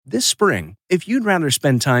This spring, if you'd rather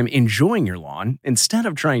spend time enjoying your lawn instead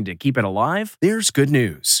of trying to keep it alive, there's good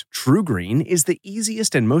news. TruGreen is the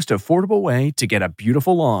easiest and most affordable way to get a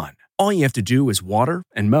beautiful lawn. All you have to do is water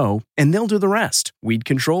and mow, and they'll do the rest. Weed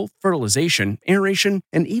control, fertilization, aeration,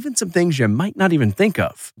 and even some things you might not even think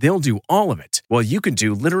of. They'll do all of it, while you can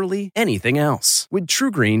do literally anything else. With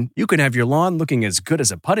TruGreen, you can have your lawn looking as good as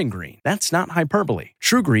a putting green. That's not hyperbole.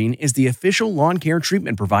 TruGreen is the official lawn care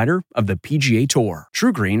treatment provider of the PGA Tour.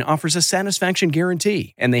 TruGreen offers a satisfaction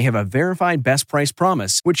guarantee, and they have a verified best price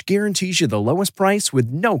promise, which guarantees you the lowest price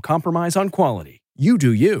with no compromise on quality. You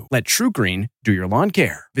do you. Let TruGreen do your lawn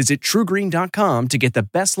care. Visit TruGreen.com to get the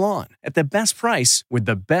best lawn at the best price with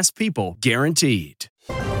the best people guaranteed.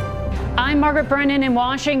 I'm Margaret Brennan in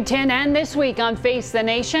Washington, and this week on Face the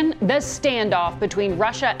Nation, the standoff between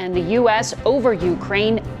Russia and the U.S. over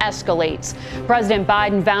Ukraine escalates. President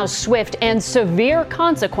Biden vows swift and severe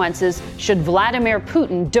consequences should Vladimir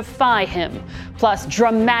Putin defy him. Plus,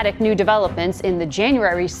 dramatic new developments in the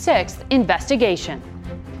January 6th investigation.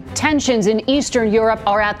 Tensions in Eastern Europe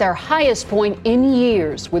are at their highest point in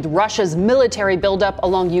years, with Russia's military buildup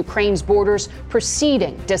along Ukraine's borders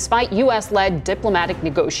proceeding despite U.S.-led diplomatic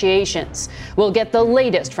negotiations. We'll get the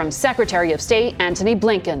latest from Secretary of State Antony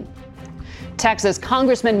Blinken. Texas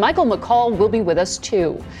Congressman Michael McCaul will be with us,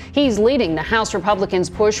 too. He's leading the House Republicans'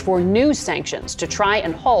 push for new sanctions to try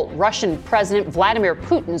and halt Russian President Vladimir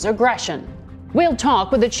Putin's aggression. We'll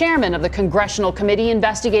talk with the chairman of the Congressional Committee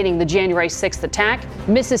investigating the January 6th attack,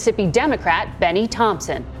 Mississippi Democrat Benny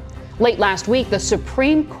Thompson. Late last week, the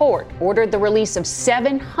Supreme Court ordered the release of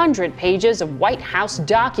 700 pages of White House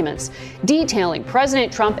documents detailing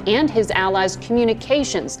President Trump and his allies'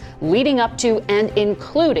 communications leading up to and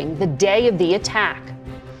including the day of the attack.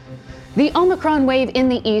 The Omicron wave in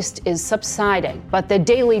the East is subsiding, but the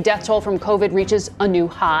daily death toll from COVID reaches a new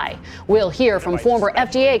high. We'll hear from former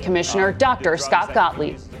FDA Commissioner Dr. Scott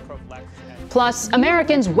Gottlieb. Plus,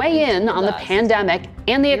 Americans weigh in on the pandemic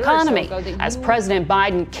and the economy as President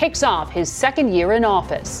Biden kicks off his second year in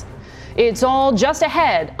office. It's all just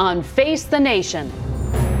ahead on Face the Nation.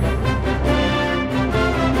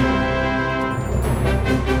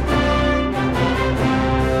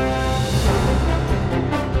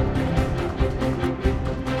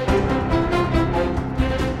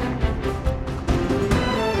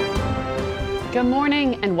 Good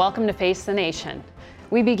morning and welcome to Face the Nation.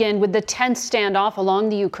 We begin with the tense standoff along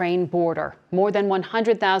the Ukraine border. More than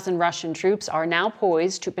 100,000 Russian troops are now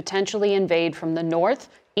poised to potentially invade from the north,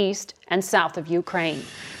 east, and south of Ukraine.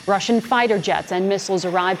 Russian fighter jets and missiles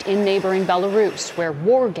arrived in neighboring Belarus, where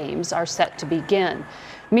war games are set to begin.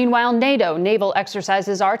 Meanwhile, NATO naval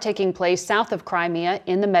exercises are taking place south of Crimea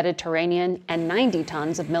in the Mediterranean, and 90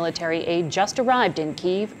 tons of military aid just arrived in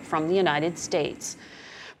Kyiv from the United States.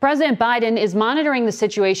 President Biden is monitoring the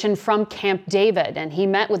situation from Camp David, and he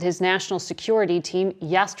met with his national security team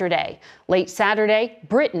yesterday. Late Saturday,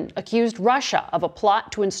 Britain accused Russia of a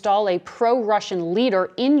plot to install a pro-Russian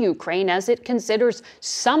leader in Ukraine as it considers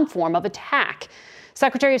some form of attack.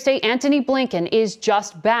 Secretary of State Antony Blinken is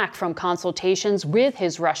just back from consultations with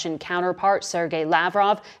his Russian counterpart, Sergei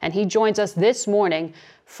Lavrov, and he joins us this morning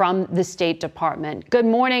from the State Department. Good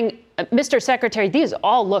morning, Mr. Secretary. These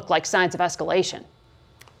all look like signs of escalation.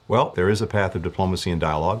 Well, there is a path of diplomacy and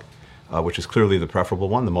dialogue, which is clearly the preferable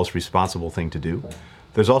one, the most responsible thing to do.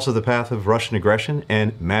 There's also the path of Russian aggression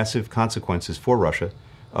and massive consequences for Russia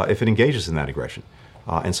if it engages in that aggression.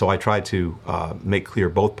 And so I tried to make clear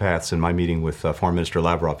both paths in my meeting with Foreign Minister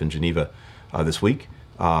Lavrov in Geneva this week.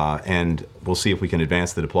 And we'll see if we can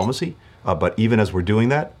advance the diplomacy. But even as we're doing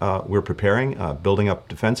that, we're preparing, building up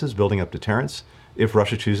defenses, building up deterrence, if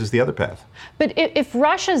Russia chooses the other path. But if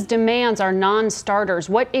Russia's demands are non-starters,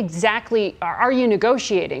 what exactly are you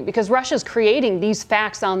negotiating? Because Russia's creating these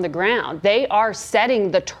facts on the ground. They are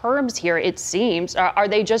setting the terms here, it seems. Are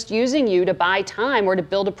they just using you to buy time or to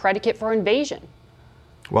build a predicate for invasion?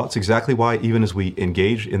 Well, it's exactly why, even as we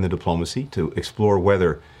engage in the diplomacy to explore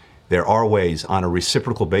whether there are ways on a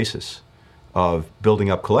reciprocal basis of building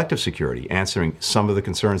up collective security, answering some of the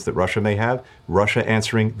concerns that Russia may have, Russia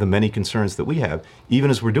answering the many concerns that we have.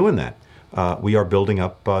 Even as we're doing that, we are building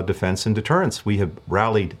up defense and deterrence. We have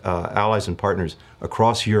rallied allies and partners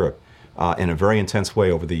across Europe in a very intense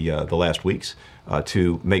way over the last weeks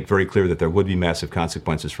to make very clear that there would be massive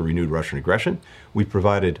consequences for renewed Russian aggression. We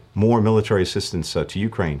provided more military assistance to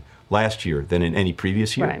Ukraine last year than in any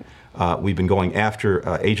previous year. Right. We've been going after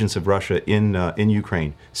agents of Russia in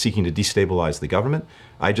Ukraine, seeking to destabilize the government.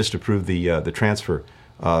 I just approved the transfer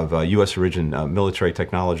of U.S. origin military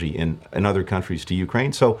technology in other countries to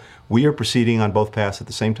Ukraine. So we are proceeding on both paths at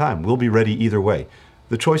the same time. We'll be ready either way.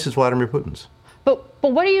 The choice is Vladimir Putin's. But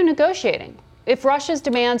what are you negotiating? If Russia's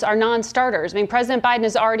demands are non-starters, I mean, President Biden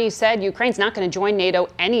has already said Ukraine's not going to join NATO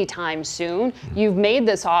anytime soon. You've made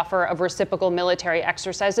this offer of reciprocal military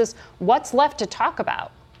exercises. What's left to talk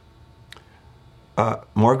about?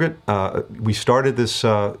 Margaret, we started this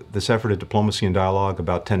effort of diplomacy and dialogue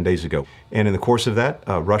about 10 days ago. And in the course of that,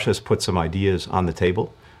 Russia has put some ideas on the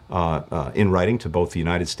table in writing to both the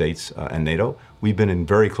United States and NATO. We've been in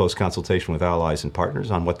very close consultation with allies and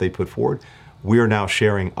partners on what they put forward. We are now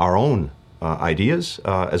sharing our own ideas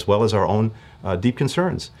as well as our own deep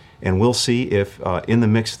concerns. And we'll see if in the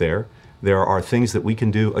mix there are things that we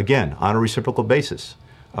can do, again, on a reciprocal basis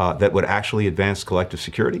that would actually advance collective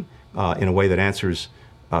security in a way that answers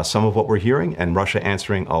some of what we're hearing, and Russia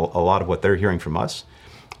answering a lot of what they're hearing from us.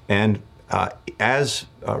 And as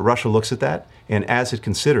Russia looks at that, and as it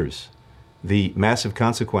considers the massive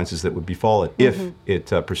consequences that would befall it if it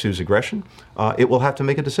pursues aggression, it will have to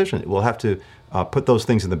make a decision. It will have to put those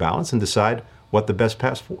things in the balance and decide what the best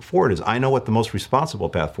path forward is. I know what the most responsible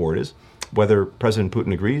path forward is. Whether President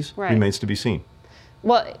Putin agrees remains to be seen.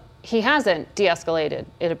 Well, he hasn't de-escalated,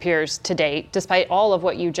 it appears, to date, despite all of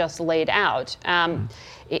what you just laid out.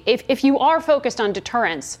 If you are focused on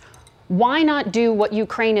deterrence, why not do what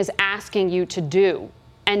Ukraine is asking you to do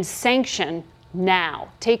and sanction now?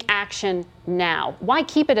 Take action now. Why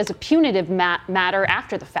keep it as a punitive matter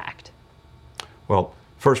after the fact? Well,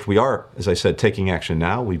 first, we are, as I said, taking action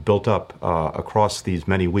now. We've built up across these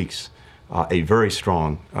many weeks a very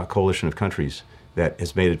strong coalition of countries that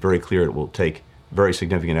has made it very clear it will take very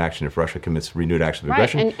significant action if Russia commits renewed acts of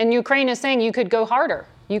aggression. Right, and Ukraine is saying you could go harder.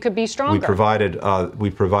 You could be stronger.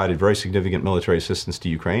 We've provided very significant military assistance to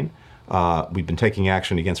Ukraine. We've been taking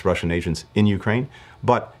action against Russian agents in Ukraine.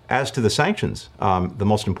 But as to the sanctions, the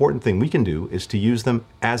most important thing we can do is to use them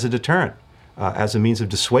as a deterrent, as a means of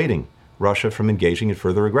dissuading Russia from engaging in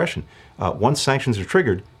further aggression. Once sanctions are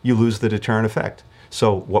triggered, you lose the deterrent effect.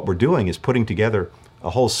 So what we're doing is putting together a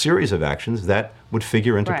whole series of actions that would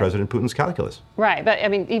figure into President Putin's calculus. Right, but I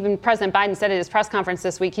mean, even President Biden said at his press conference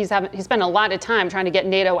this week, he's spent a lot of time trying to get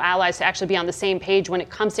NATO allies to actually be on the same page when it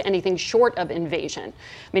comes to anything short of invasion.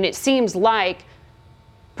 I mean, it seems like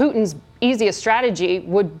Putin's easiest strategy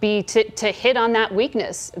would be to hit on that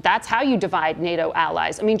weakness. That's how you divide NATO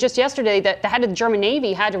allies. I mean, just yesterday, the head of the German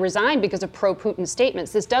Navy had to resign because of pro-Putin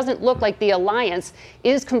statements. This doesn't look like the alliance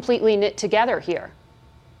is completely knit together here.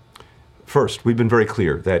 First, we've been very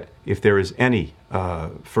clear that if there is any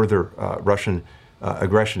further Russian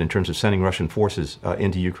aggression in terms of sending Russian forces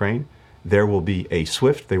into Ukraine, there will be a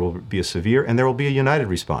swift, there will be a severe, and there will be a united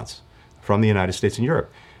response from the United States and Europe.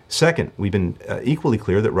 Second, we've been equally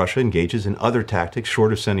clear that Russia engages in other tactics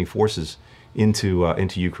short of sending forces into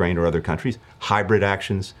Ukraine or other countries, hybrid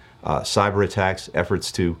actions, cyber attacks,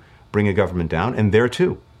 efforts to bring a government down. And there,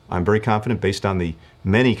 too, I'm very confident, based on the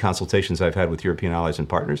many consultations I've had with European allies and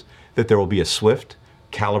partners, that there will be a swift,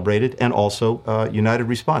 calibrated, and also united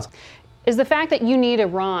response. Is the fact that you need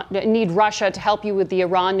Russia to help you with the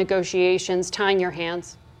Iran negotiations tying your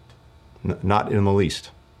hands? Not in the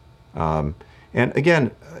least. And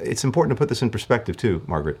again, it's important to put this in perspective, too,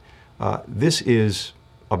 Margaret. This is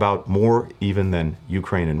about more even than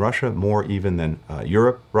Ukraine and Russia, more even than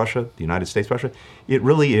Europe, Russia, the United States, Russia. It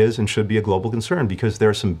really is and should be a global concern because there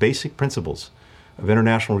are some basic principles of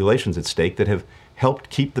international relations at stake that have helped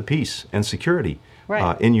keep the peace and security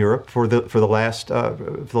in Europe for the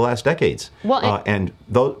last decades. Well, and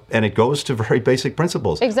it goes to very basic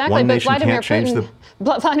principles. Exactly, One but nation can't change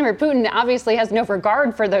Vladimir Putin obviously has no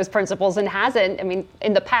regard for those principles and hasn't. I mean,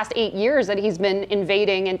 in the past 8 years that he's been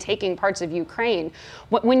invading and taking parts of Ukraine.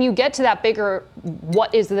 When you get to that bigger,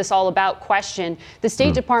 what is this all about question, the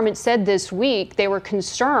State Department said this week they were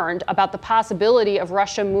concerned about the possibility of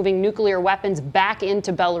Russia moving nuclear weapons back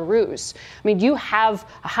into Belarus. I mean, you have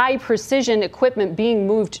high precision equipment being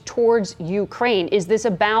moved towards Ukraine. Is this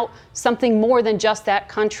about something more than just that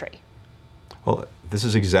country? Well, this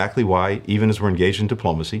is exactly why, even as we're engaged in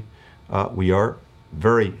diplomacy, we are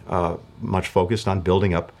very much focused on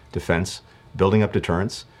building up defense, building up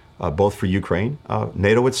deterrence, both for Ukraine,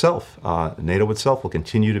 NATO itself. NATO itself will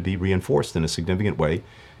continue to be reinforced in a significant way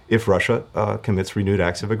if Russia commits renewed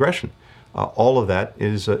acts of aggression. All of that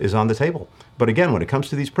is on the table. But again, when it comes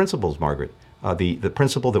to these principles, Margaret, the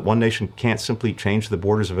principle that one nation can't simply change the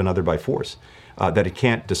borders of another by force, that it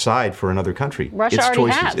can't decide for another country, its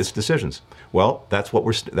choices, its decisions. Well, that's what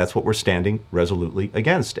we're standing resolutely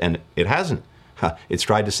against, and it hasn't. It's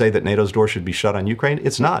tried to say that NATO's door should be shut on Ukraine.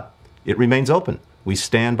 It's not. It remains open. We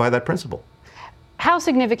stand by that principle. How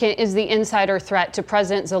significant is the insider threat to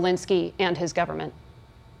President Zelensky and his government?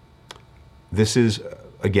 This is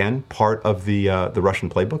again, part of the Russian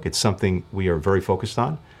playbook. It's something we are very focused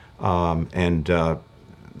on, and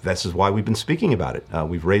this is why we've been speaking about it.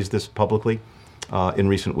 We've raised this publicly in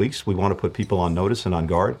recent weeks. We want to put people on notice and on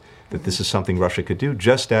guard that this is something Russia could do,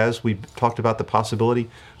 just as we talked about the possibility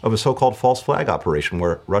of a so-called false flag operation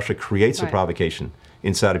where Russia creates a provocation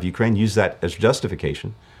inside of Ukraine, use that as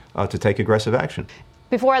justification to take aggressive action.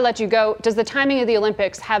 Before I let you go, does the timing of the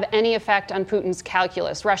Olympics have any effect on Putin's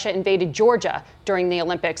calculus? Russia invaded Georgia during the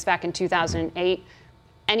Olympics back in 2008.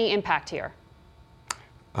 Any impact here?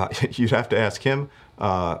 You'd have to ask him.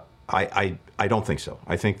 I don't think so.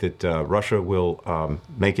 I think that Russia will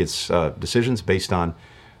make its decisions based on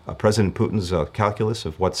President Putin's calculus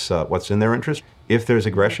of what's in their interest. If there's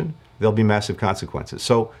aggression, there'll be massive consequences.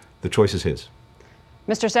 So the choice is his.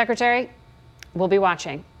 Mr. Secretary, we'll be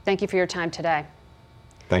watching. Thank you for your time today.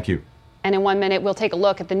 Thank you. And in 1 minute, we'll take a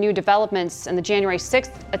look at the new developments in the January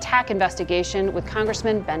 6th attack investigation with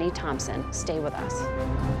Congressman Benny Thompson. Stay with us.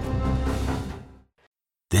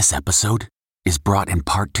 This episode is brought in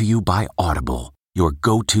part to you by Audible, your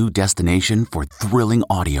go-to destination for thrilling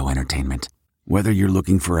audio entertainment. Whether you're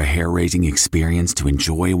looking for a hair-raising experience to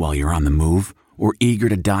enjoy while you're on the move or eager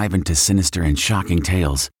to dive into sinister and shocking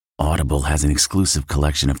tales, Audible has an exclusive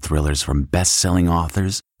collection of thrillers from best-selling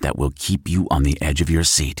authors that will keep you on the edge of your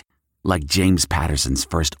seat. Like James Patterson's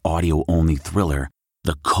first audio-only thriller,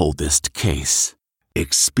 The Coldest Case.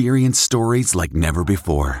 Experience stories like never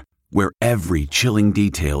before, where every chilling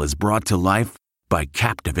detail is brought to life by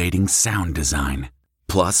captivating sound design.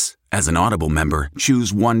 Plus, as an Audible member,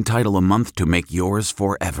 choose one title a month to make yours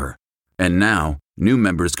forever. And now, new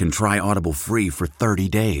members can try Audible free for 30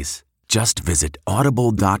 days. Just visit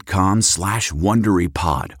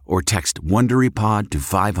audible.com/WonderyPod or text WonderyPod to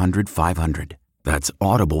 500-500. That's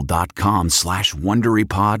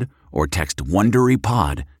audible.com/WonderyPod or text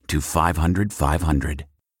WonderyPod to 500-500.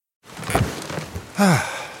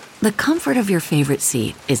 The comfort of your favorite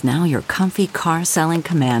seat is now your comfy car selling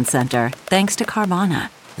command center, thanks to Carvana.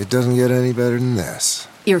 It doesn't get any better than this.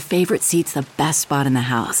 Your favorite seat's the best spot in the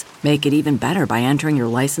house. Make it even better by entering your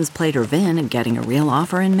license plate or VIN and getting a real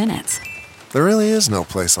offer in minutes. There really is no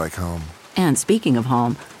place like home. And speaking of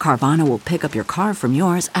home, Carvana will pick up your car from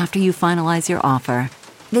yours after you finalize your offer.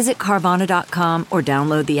 Visit Carvana.com or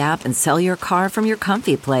download the app and sell your car from your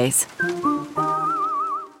comfy place.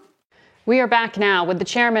 We are back now with the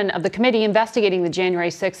chairman of the committee investigating the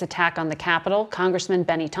January 6th attack on the Capitol, Congressman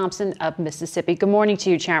Benny Thompson of Mississippi. Good morning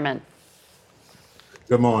to you, Chairman.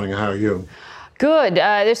 Good morning. How are you? Good.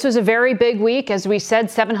 This was a very big week. As we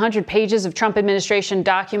said, 700 pages of Trump administration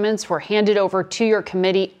documents were handed over to your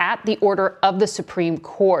committee at the order of the Supreme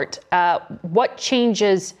Court. What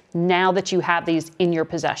changes now that you have these in your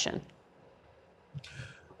possession?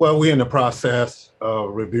 Well, we're in the process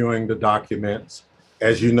of reviewing the documents.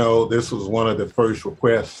 As you know, this was one of the first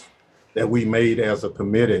requests that we made as a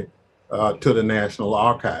committee to the National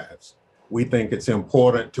Archives. We think it's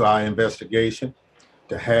important to our investigation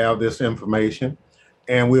to have this information,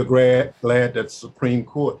 and we're glad that the Supreme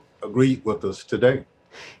Court agreed with us today.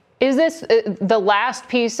 Is this the last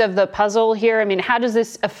piece of the puzzle here? I mean, how does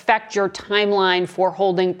this affect your timeline for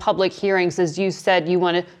holding public hearings? As you said, you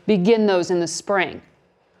want to begin those in the spring.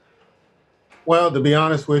 Well, to be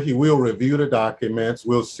honest with you, we'll review the documents.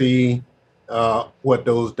 We'll see what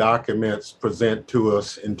those documents present to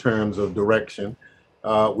us in terms of direction.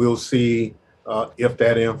 We'll see if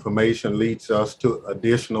that information leads us to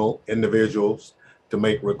additional individuals to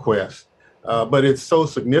make requests. But it's so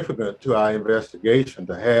significant to our investigation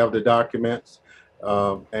to have the documents,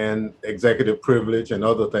 and executive privilege and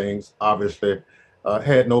other things obviously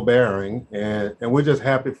had no bearing. And we're just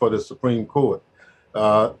happy for the Supreme Court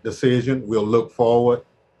decision. We'll look forward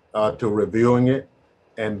to reviewing it.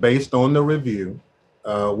 And based on the review,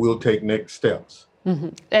 we'll take next steps. Mm-hmm.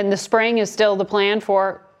 And the spring is still the plan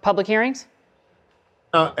for public hearings?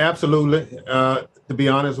 Absolutely. To be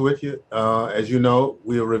honest with you, as you know,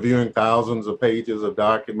 we are reviewing thousands of pages of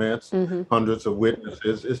documents, hundreds of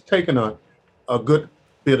witnesses. It's taken a good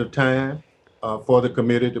bit of time for the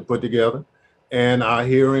committee to put together. And our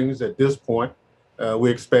hearings at this point,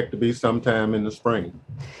 we expect to be sometime in the spring.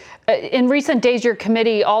 In recent days, your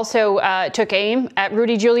committee also took aim at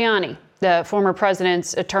Rudy Giuliani, the former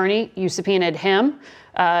president's attorney. You subpoenaed him.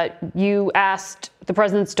 You asked the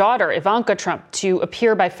president's daughter, Ivanka Trump, to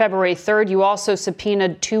appear by February 3rd. You also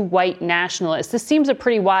subpoenaed 2 white nationalists. This seems a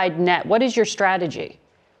pretty wide net. What is your strategy?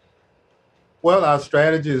 Well, our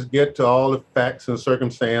strategy is get to all the facts and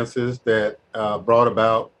circumstances that brought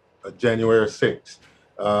about January 6th.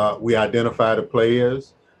 We identify the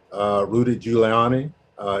players. Rudy Giuliani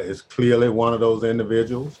is clearly one of those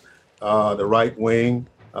individuals. The right wing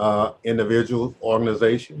individual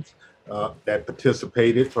organizations that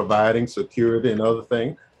participated, providing security and other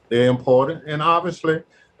things. They're important. And obviously,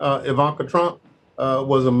 Ivanka Trump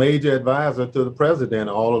was a major advisor to the president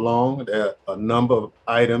all along. There are a number of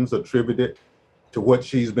items attributed to what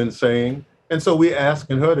she's been saying. And so we're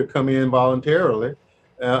asking her to come in voluntarily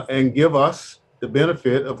and give us the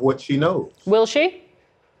benefit of what she knows. Will she?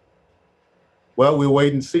 Well, we'll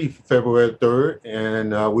wait and see for February 3rd,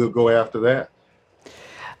 and we'll go after that.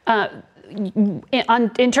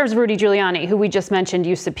 In terms of Rudy Giuliani, who we just mentioned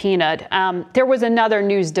you subpoenaed, there was another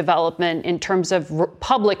news development in terms of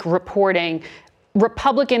public reporting.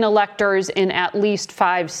 Republican electors in at least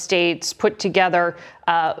 5 states put together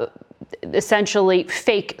essentially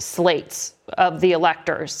fake slates of the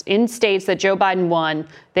electors. In states that Joe Biden won,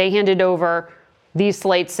 they handed over these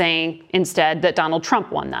slates saying instead that Donald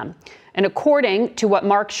Trump won them. And according to what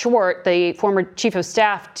Mark Short, the former chief of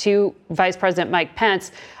staff to Vice President Mike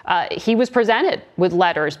Pence, he was presented with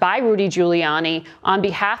letters by Rudy Giuliani on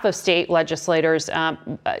behalf of state legislators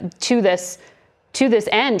to this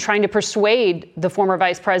end, trying to persuade the former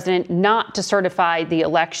vice president not to certify the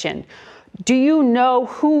election. Do you know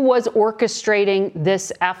who was orchestrating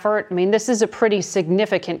this effort? I mean, this is a pretty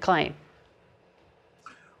significant claim.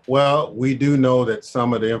 Well, we do know that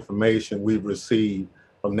some of the information we've received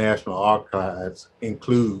from National Archives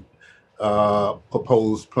include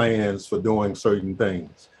proposed plans for doing certain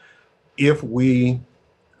things. If we,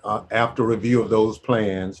 after review of those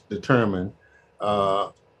plans, determine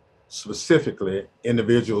specifically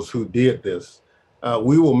individuals who did this,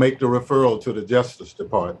 we will make the referral to the Justice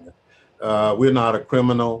Department. We're not a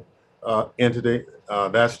criminal entity.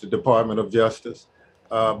 That's the Department of Justice.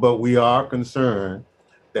 But we are concerned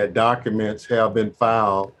that documents have been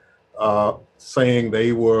filed saying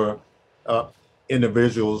they were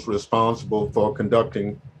individuals responsible for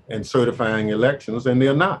conducting and certifying elections, and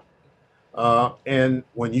they're not. And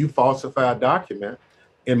when you falsify a document,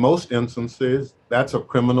 in most instances, that's a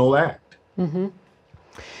criminal act. Mm-hmm.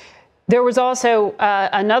 There was also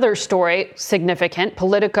another story, significant.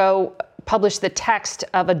 Politico published the text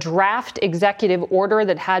of a draft executive order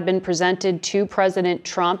that had been presented to President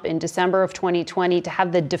Trump in December of 2020 to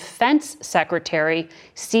have the defense secretary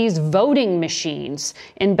seize voting machines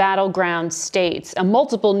in battleground states.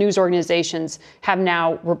 Multiple news organizations have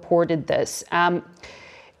now reported this.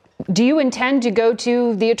 Do you intend to go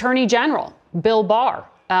to the Attorney General, Bill Barr,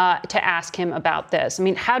 to ask him about this? I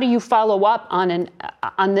mean, how do you follow up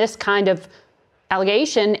on this kind of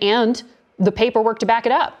allegation and the paperwork to back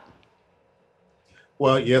it up?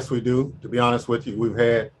 Well, yes, we do. To be honest with you, we've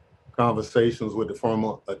had conversations with the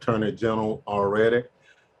former Attorney General already.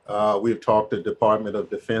 We've talked to Department of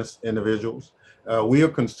Defense individuals. We are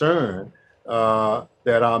concerned that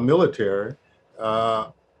our military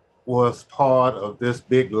was part of this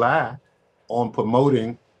big lie on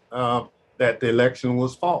promoting that the election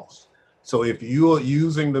was false. So if you are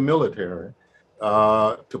using the military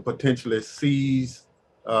to potentially seize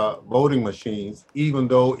voting machines, even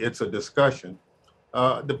though it's a discussion,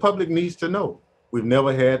 the public needs to know. We've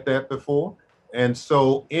never had that before. And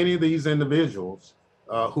so any of these individuals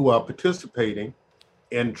who are participating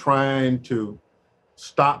in trying to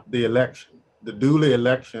stop the election, the duly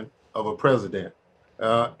election of a president,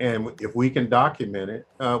 and if we can document it,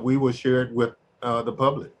 we will share it with the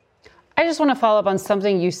public. I just want to follow up on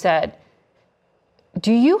something you said.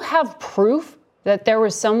 Do you have proof that there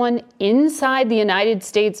was someone inside the United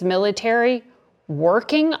States military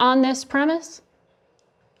working on this premise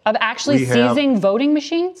of actually seizing voting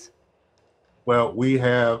machines? Well, we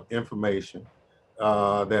have information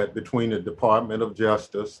that between the Department of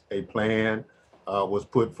Justice, a plan was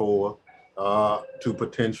put forward to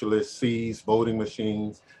potentially seize voting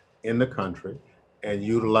machines in the country and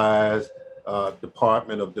utilize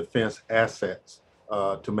Department of Defense assets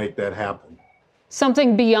to make that happen.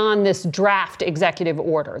 Something beyond this draft executive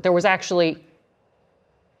order. There was actually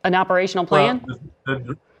an operational plan?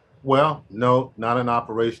 Well, no, not an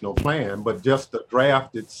operational plan, but just the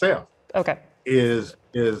draft itself is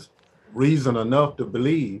reason enough to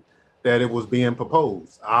believe that it was being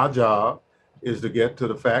proposed. Our job is to get to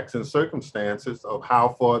the facts and circumstances of how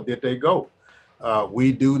far did they go.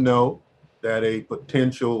 We do know that a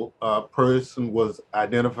potential person was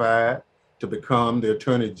identified to become the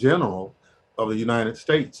Attorney General of the United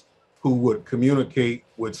States, who would communicate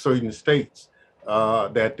with certain states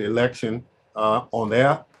that the election on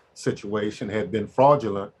their situation had been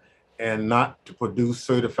fraudulent and not to produce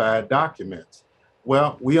certified documents.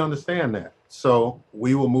 Well, we understand that. So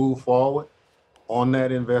we will move forward on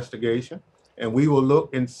that investigation, and we will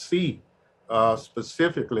look and see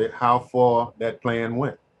specifically how far that plan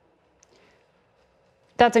went.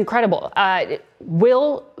 That's incredible.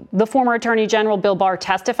 Will the former Attorney General Bill Barr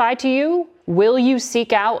testify to you? Will you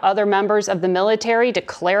seek out other members of the military to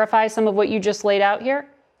clarify some of what you just laid out here?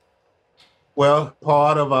 Well,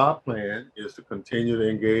 part of our plan is to continue to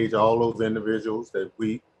engage all those individuals that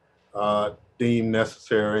we deem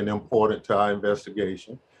necessary and important to our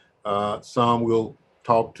investigation. Some we'll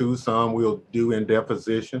talk to, some we'll do in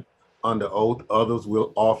deposition under oath, others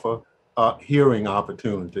will offer hearing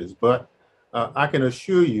opportunities. But I can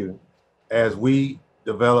assure you, as we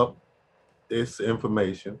develop this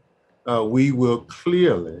information, we will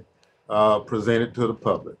clearly present it to the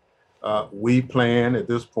public. We plan at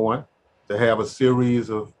this point to have a series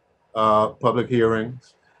of public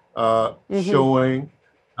hearings showing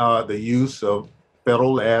the use of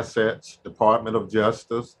federal assets, Department of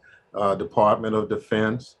Justice, Department of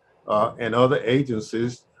Defense, and other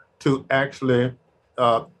agencies to actually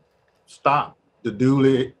stop the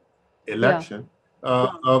duly election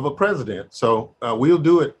of a president. So we'll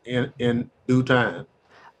do it in due time.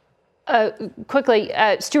 Quickly,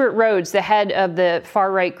 Stewart Rhodes, the head of the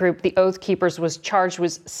far-right group, the Oath Keepers, was charged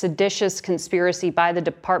with seditious conspiracy by the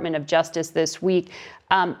Department of Justice this week.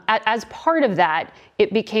 As part of that,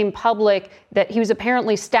 it became public that he was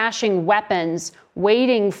apparently stashing weapons,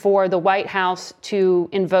 waiting for the White House to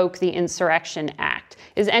invoke the Insurrection Act.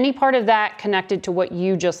 Is any part of that connected to what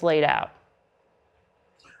you just laid out?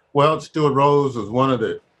 Well, Stewart Rhodes was one of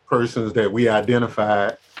the persons that we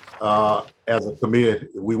identified as a committee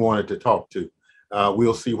we wanted to talk to.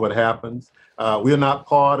 We'll see what happens. We're not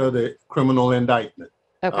part of the criminal indictment.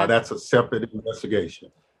 Okay. That's a separate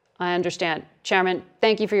investigation. I understand. Chairman,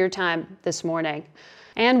 thank you for your time this morning.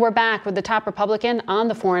 And we're back with the top Republican on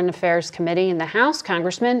the Foreign Affairs Committee in the House,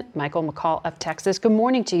 Congressman Michael McCaul of Texas. Good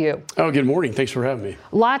morning to you. Oh, good morning. Thanks for having me.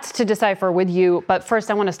 Lots to decipher with you, but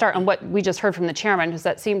first I want to start on what we just heard from the chairman, because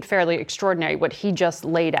that seemed fairly extraordinary, what he just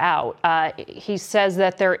laid out. He says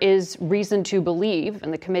that there is reason to believe,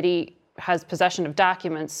 and the committee has possession of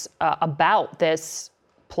documents about this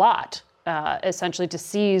plot, essentially to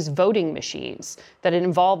seize voting machines, that it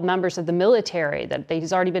involved members of the military, that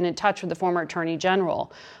he's already been in touch with the former attorney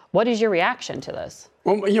general. What is your reaction to this?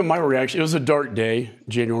 Well, my reaction, it was a dark day,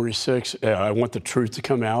 January 6th. I want the truth to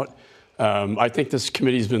come out. I think this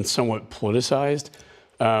committee has been somewhat politicized,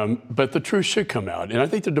 but the truth should come out. And I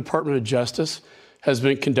think the Department of Justice has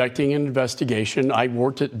been conducting an investigation. I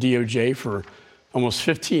worked at DOJ for almost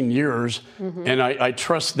 15 years, and I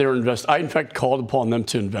trust their I, in fact, called upon them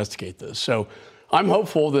to investigate this. So I'm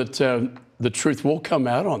hopeful that the truth will come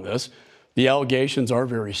out on this. The allegations are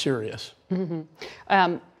very serious. And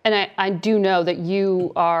I do know that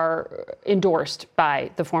you are endorsed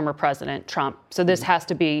by the former President Trump. So this has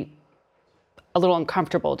to be a little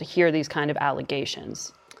uncomfortable to hear these kind of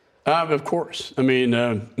allegations. Of course. I mean,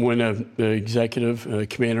 when the executive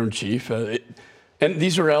commander-in-chief, and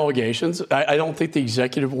these are allegations. I don't think the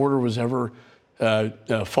executive order was ever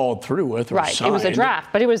followed through with or right. signed. It was a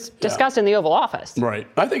draft, but it was discussed in the Oval Office. Right.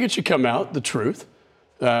 I think it should come out, the truth,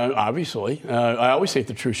 obviously. I always think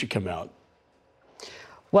the truth should come out.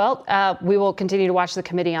 Well, we will continue to watch the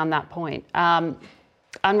committee on that point. On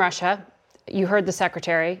Russia, you heard the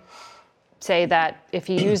secretary say that if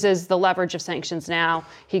he uses the leverage of sanctions now,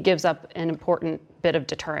 he gives up an important bit of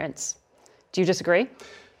deterrence. Do you disagree?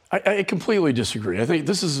 I completely disagree. I think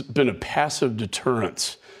this has been a passive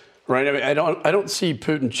deterrence, right? I mean, I don't see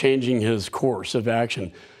Putin changing his course of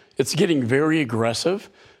action. It's getting very aggressive.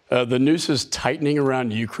 The noose is tightening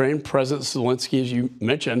around Ukraine. President Zelensky, as you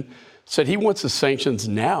mentioned, said he wants the sanctions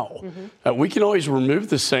now. We can always remove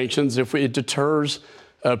the sanctions if it deters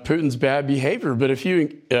Putin's bad behavior. But if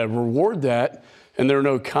you reward that and there are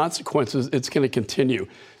no consequences, it's going to continue.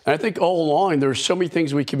 And I think all along, there are so many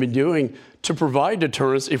things we can be doing to provide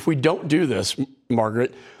deterrence. If we don't do this,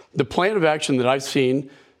 Margaret, the plan of action that I've seen,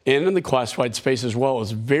 and in the classified space as well, is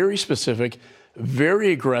very specific,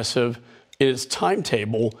 very aggressive in its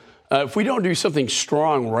timetable. If we don't do something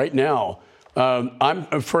strong right now, I'm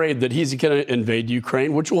afraid that he's going to invade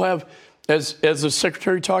Ukraine, which will have, as the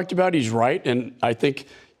secretary talked about, he's right, and I think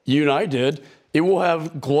you and I did, it will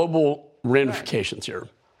have global ramifications here.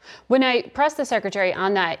 When I pressed the secretary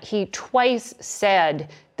on that, he twice said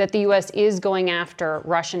that the U.S. is going after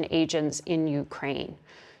Russian agents in Ukraine.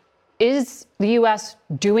 Is the U.S.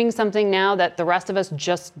 doing something now that the rest of us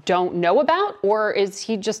just don't know about, or is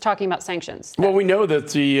he just talking about sanctions? Well, we know that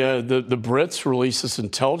the Brits released this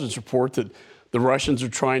intelligence report that the Russians are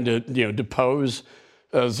trying to depose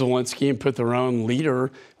Zelensky and put their own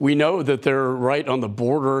leader. We know that they're right on the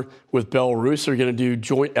border with Belarus. They're going to do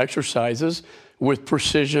joint exercises with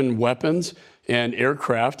precision weapons and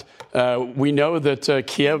aircraft. We know that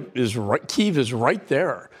Kiev is right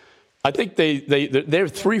there. I think they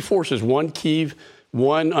have three forces: one Kiev,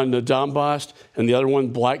 one on the Donbass, and the other one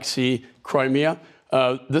Black Sea, Crimea.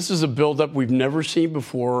 This is a buildup we've never seen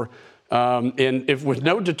before, and if with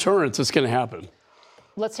no deterrence, it's going to happen.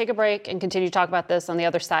 Let's take a break and continue to talk about this on the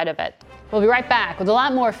other side of it. We'll be right back with a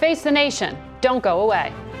lot more Face the Nation. Don't go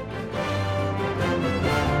away.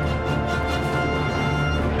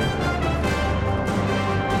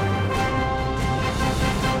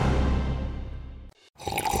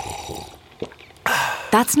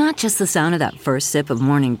 That's not just the sound of that first sip of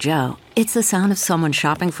Morning Joe. It's the sound of someone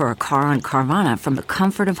shopping for a car on Carvana from the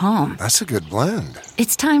comfort of home. That's a good blend.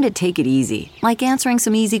 It's time to take it easy, like answering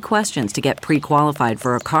some easy questions to get pre-qualified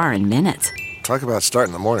for a car in minutes. Talk about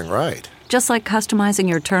starting the morning right. Just like customizing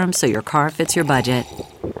your terms so your car fits your budget.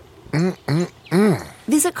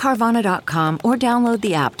 Visit Carvana.com or download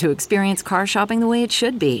the app to experience car shopping the way it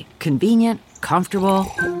should be. Convenient, comfortable.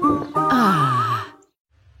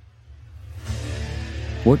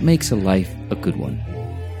 What makes a life a good one?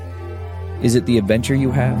 Is it the adventure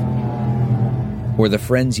you have? Or the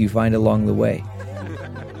friends you find along the way?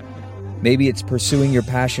 Maybe it's pursuing your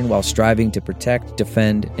passion while striving to protect,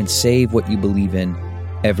 defend, and save what you believe in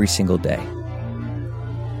every single day.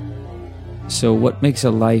 So what makes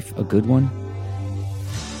a life a good one?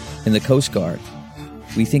 In the Coast Guard,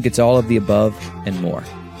 we think it's all of the above and more.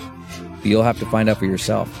 But you'll have to find out for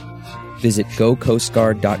yourself. Visit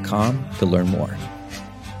gocoastguard.com to learn more.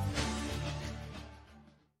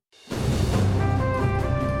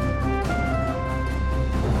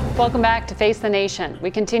 Welcome back to Face the Nation.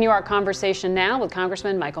 We continue our conversation now with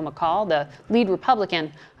Congressman Michael McCaul, the lead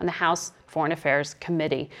Republican on the House Foreign Affairs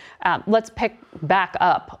Committee. Let's pick back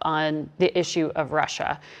up on the issue of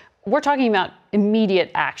Russia. We're talking about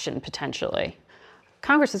immediate action, potentially.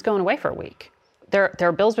 Congress is going away for a week. There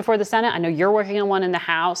are bills before the Senate. I know you're working on one in the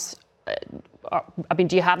House.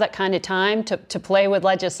 Do you have that kind of time to play with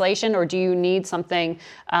legislation, or do you need something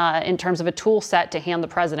in terms of a tool set to hand the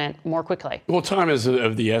president more quickly? Well, time is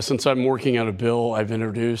of the essence. I'm working on a bill I've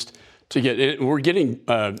introduced to get it. We're getting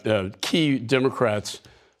key Democrats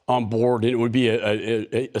on board, and it would be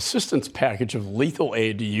an assistance package of lethal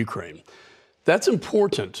aid to Ukraine. That's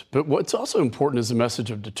important, but what's also important is the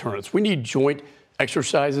message of deterrence. We need joint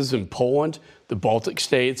exercises in Poland, the Baltic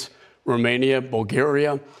states, Romania,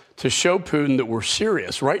 Bulgaria, to show Putin that we're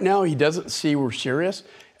serious. Right now, he doesn't see we're serious,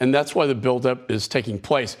 and that's why the buildup is taking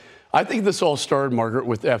place. I think this all started, Margaret,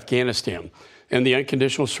 with Afghanistan and the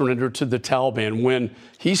unconditional surrender to the Taliban. When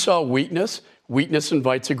he saw weakness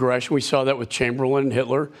invites aggression. We saw that with Chamberlain and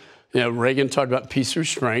Hitler. Reagan talked about peace through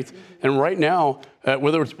strength. And right now,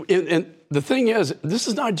 whether it's and the thing is, this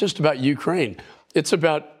is not just about Ukraine. It's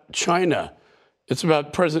about China. It's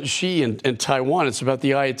about President Xi and Taiwan. It's about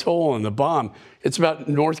the Ayatollah and the bomb. It's about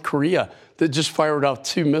North Korea that just fired off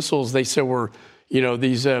 2 missiles they said were,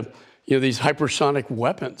 these hypersonic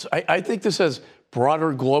weapons. I think this has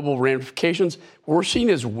broader global ramifications. We're seen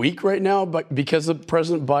as weak right now, but because of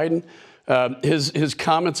President Biden, his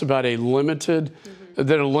comments about a limited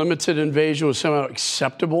invasion was somehow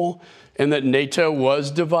acceptable, and that NATO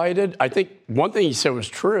was divided. I think one thing he said was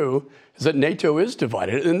true is that NATO is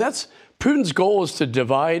divided, and that's Putin's goal is to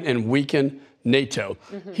divide and weaken NATO.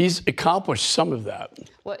 Mm-hmm. He's accomplished some of that.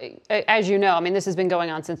 Well, as you know, this has been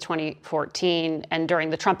going on since 2014, and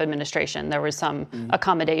during the Trump administration, there was some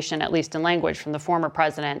accommodation, at least in language, from the former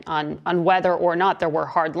president on whether or not there were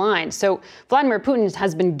hard lines. So Vladimir Putin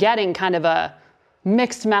has been getting kind of a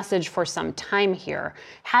mixed message for some time here.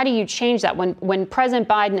 How do you change that? When President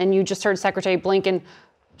Biden, and you just heard Secretary Blinken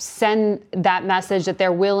send that message that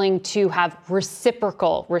they're willing to have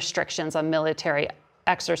reciprocal restrictions on military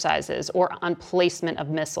exercises or on placement of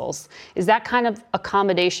missiles. Is that kind of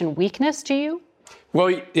accommodation weakness to you?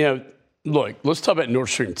 Well, look, let's talk about Nord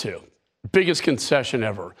Stream 2. Biggest concession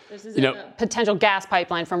ever. This is a potential gas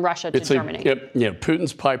pipeline from Russia to Germany.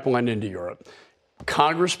 Putin's pipeline into Europe.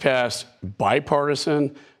 Congress passed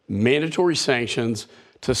bipartisan mandatory sanctions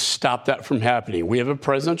to stop that from happening. We have a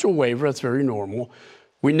presidential waiver. That's very normal.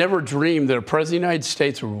 We never dreamed that a president of the United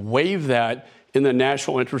States would waive that in the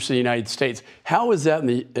national interest of the United States. How is that in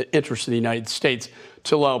the interest of the United States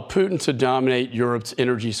to allow Putin to dominate Europe's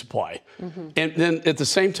energy supply? Mm-hmm. And then at the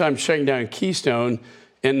same time shutting down Keystone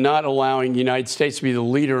and not allowing the United States to be the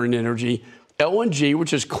leader in energy, LNG,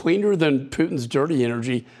 which is cleaner than Putin's dirty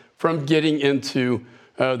energy, from getting into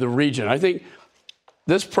the region. I think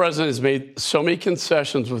this president has made so many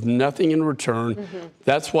concessions with nothing in return. Mm-hmm.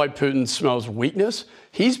 That's why Putin smells weakness.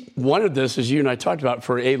 He's wanted this, as you and I talked about,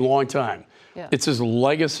 for a long time. Yeah. It's his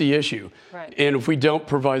legacy issue. Right. And if we don't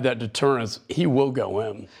provide that deterrence, he will go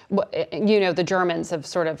in. Well, the Germans have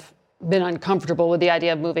sort of been uncomfortable with the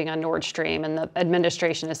idea of moving on Nord Stream, and the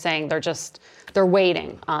administration is saying they're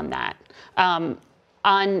waiting on that.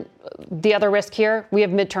 On the other risk here, we have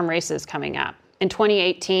midterm races coming up. In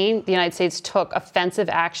 2018, the United States took offensive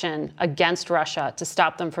action against Russia to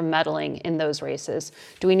stop them from meddling in those races.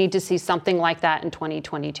 Do we need to see something like that in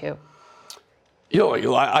 2022?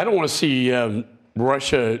 I don't want to see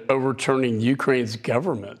Russia overturning Ukraine's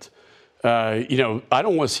government. I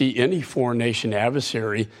don't want to see any foreign nation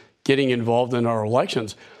adversary getting involved in our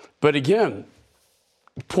elections. But again,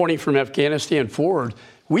 pointing from Afghanistan forward,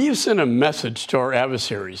 we have sent a message to our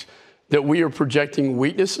adversaries that we are projecting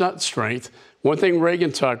weakness, not strength. One thing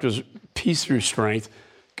Reagan talked was peace through strength,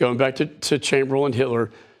 going back to Chamberlain,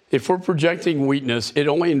 Hitler. If we're projecting weakness, it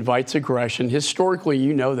only invites aggression. Historically,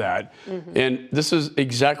 you know that. Mm-hmm. And this is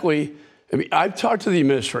exactly, I've talked to the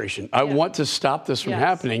administration. I want to stop this from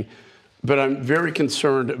happening, but I'm very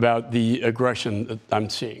concerned about the aggression that I'm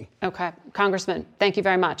seeing. Okay. Congressman, thank you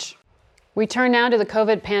very much. We turn now to the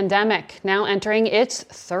COVID pandemic, now entering its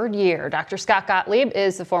third year. Dr. Scott Gottlieb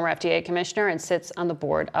is the former FDA commissioner and sits on the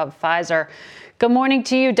board of Pfizer. Good morning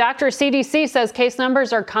to you. Dr. CDC says case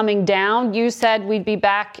numbers are coming down. You said we'd be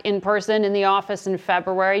back in person in the office in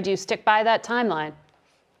February. Do you stick by that timeline?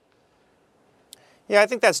 Yeah, I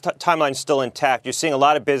think that timeline's still intact. You're seeing a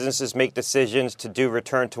lot of businesses make decisions to do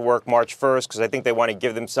return to work March 1st because I think they want to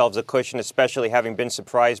give themselves a cushion, especially having been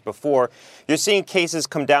surprised before. You're seeing cases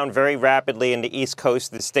come down very rapidly in the East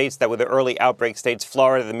Coast, the states that were the early outbreak states,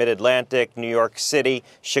 Florida, the Mid-Atlantic, New York City,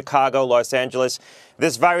 Chicago, Los Angeles.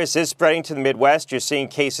 This virus is spreading to the Midwest. You're seeing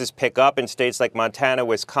cases pick up in states like Montana,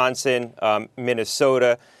 Wisconsin,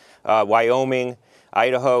 Minnesota, Wyoming,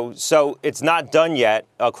 Idaho. So it's not done yet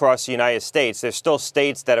across the United States. There's still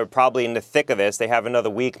states that are probably in the thick of this. They have another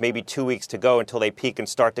week, maybe 2 weeks to go until they peak and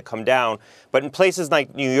start to come down. But in places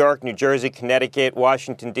like New York, New Jersey, Connecticut,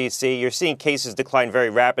 Washington, D.C., you're seeing cases decline very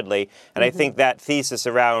rapidly. And I think that thesis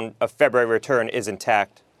around a February return is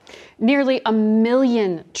intact. Nearly 1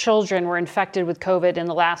 million children were infected with COVID in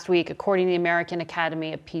the last week, according to the American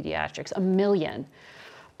Academy of Pediatrics. 1 million.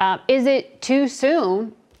 Is it too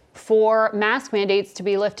soon for mask mandates to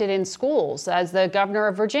be lifted in schools, as the governor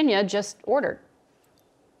of Virginia just ordered?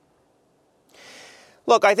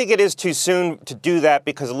 Look, I think it is too soon to do that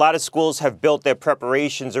because a lot of schools have built their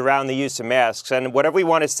preparations around the use of masks. And whatever we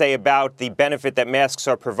want to say about the benefit that masks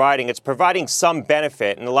are providing, it's providing some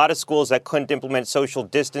benefit. And a lot of schools that couldn't implement social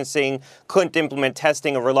distancing, couldn't implement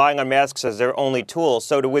testing, are relying on masks as their only tool.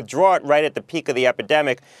 So to withdraw it right at the peak of the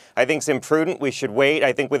epidemic, I think is imprudent. We should wait.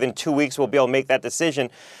 I think within 2 weeks we'll be able to make that decision.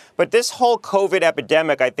 But this whole COVID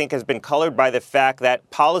epidemic, I think, has been colored by the fact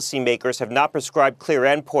that policymakers have not prescribed clear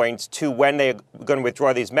endpoints to when they're going to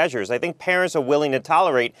withdraw these measures. I think parents are willing to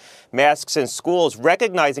tolerate masks in schools,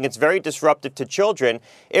 recognizing it's very disruptive to children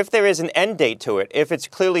if there is an end date to it, if it's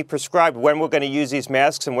clearly prescribed when we're going to use these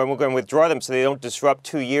masks and when we're going to withdraw them so they don't disrupt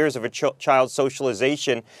 2 years of a child's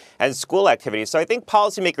socialization and school activities. So I think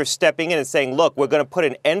policymakers stepping in and saying, look, we're going to put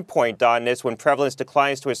an endpoint on this when prevalence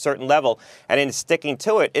declines to a certain level, and in sticking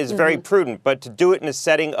to it is very prudent. But to do it in a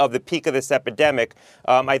setting of the peak of this epidemic,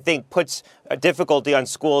 I think puts a difficulty on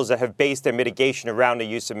schools that have based their mitigation around the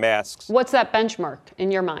use of masks. What's that benchmark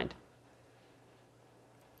in your mind?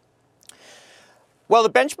 Well, the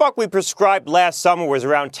benchmark we prescribed last summer was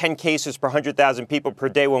around 10 cases per 100,000 people per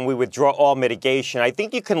day when we withdraw all mitigation. I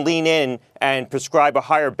think you can lean in and prescribe a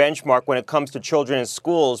higher benchmark when it comes to children in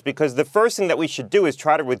schools, because the first thing that we should do is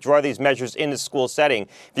try to withdraw these measures in the school setting.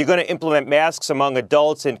 If you're going to implement masks among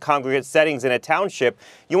adults in congregate settings in a township,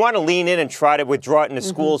 you want to lean in and try to withdraw it in the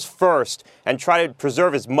schools first and try to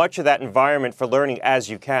preserve as much of that environment for learning as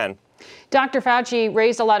you can. Dr. Fauci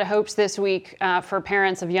raised a lot of hopes this week for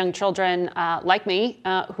parents of young children like me,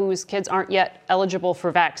 whose kids aren't yet eligible for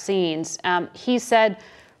vaccines. He said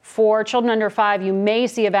for children under 5, you may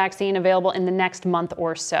see a vaccine available in the next month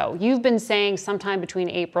or so. You've been saying sometime between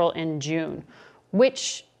April and June.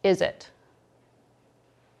 Which is it?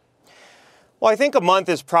 Well, I think a month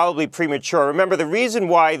is probably premature. Remember, the reason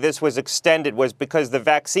why this was extended was because the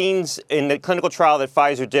vaccines in the clinical trial that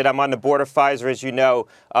Pfizer did, I'm on the board of Pfizer, as you know,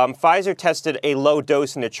 Pfizer tested a low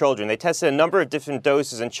dose in the children. They tested a number of different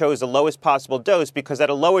doses and chose the lowest possible dose because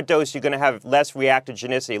at a lower dose, you're going to have less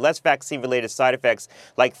reactogenicity, less vaccine-related side effects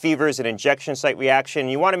like fevers and injection site reaction.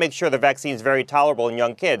 You want to make sure the vaccine is very tolerable in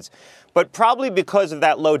young kids. But probably because of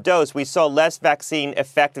that low dose, we saw less vaccine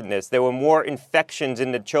effectiveness. There were more infections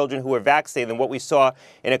in the children who were vaccinated than what we saw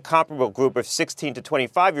in a comparable group of 16 to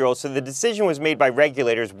 25-year-olds. So the decision was made by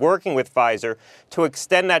regulators working with Pfizer to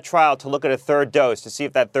extend that trial to look at a third dose to see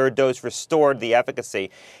if that third dose restored the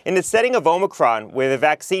efficacy. In the setting of Omicron, where the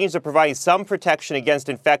vaccines are providing some protection against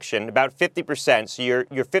infection, about 50%, so you're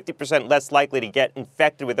 50% less likely to get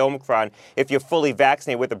infected with Omicron if you're fully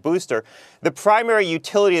vaccinated with a booster, the primary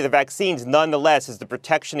utility of the vaccines, nonetheless, is the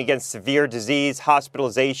protection against severe disease,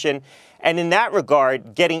 hospitalization. And in that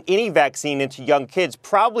regard, getting any vaccine into young kids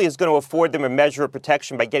probably is going to afford them a measure of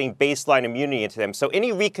protection by getting baseline immunity into them. So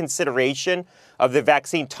any reconsideration of the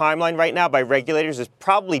vaccine timeline right now by regulators is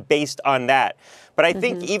probably based on that. But I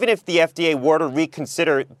think even if the FDA were to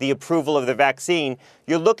reconsider the approval of the vaccine,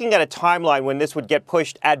 you're looking at a timeline when this would get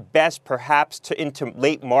pushed at best perhaps into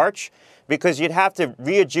late March, because you'd have to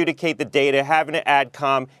re-adjudicate the data, have an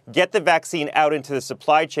AdCom, get the vaccine out into the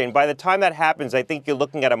supply chain. By the time that happens, I think you're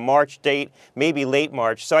looking at a March date, maybe late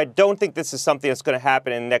March. So I don't think this is something that's going to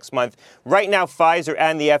happen in the next month. Right now, Pfizer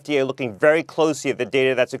and the FDA are looking very closely at the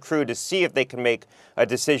data that's accrued to see if they can make a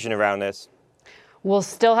decision around this. We'll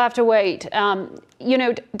still have to wait.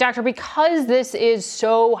 Doctor, because this is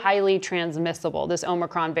so highly transmissible, this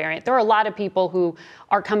Omicron variant, there are a lot of people who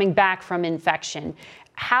are coming back from infection.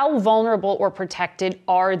 How vulnerable or protected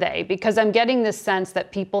are they? Because I'm getting this sense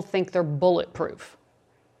that people think they're bulletproof.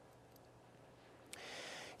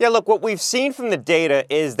 Yeah, look, what we've seen from the data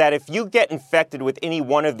is that if you get infected with any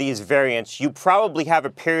one of these variants, you probably have a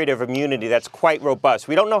period of immunity that's quite robust.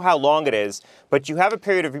 We don't know how long it is, but you have a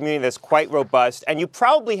period of immunity that's quite robust, and you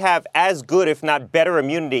probably have as good, if not better,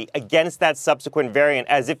 immunity against that subsequent variant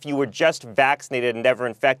as if you were just vaccinated and never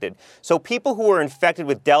infected. So people who are infected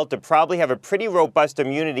with Delta probably have a pretty robust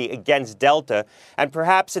immunity against Delta, and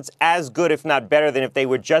perhaps it's as good, if not better, than if they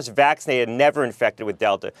were just vaccinated and never infected with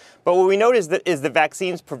Delta. But what we notice is the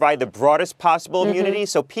vaccines provide the broadest possible immunity.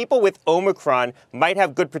 So people with Omicron might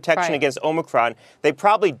have good protection against Omicron. They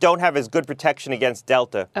probably don't have as good protection against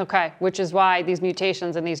Delta. Okay, which is why these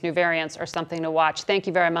mutations and these new variants are something to watch. Thank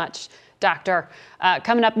you very much, Doctor.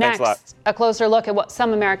 Coming up next, a closer look at what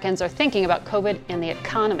some Americans are thinking about COVID and the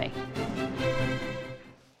economy.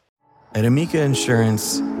 At Amica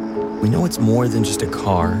Insurance, we know it's more than just a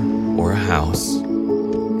car or a house.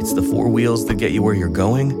 It's the four wheels that get you where you're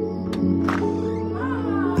going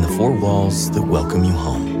and the four walls that welcome you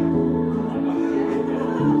home.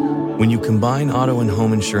 When you combine auto and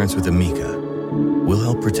home insurance with Amica, we'll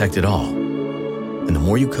help protect it all. And the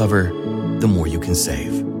more you cover, the more you can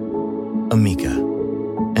save. Amica.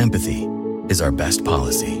 Empathy is our best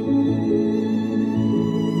policy.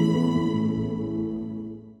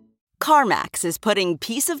 CarMax is putting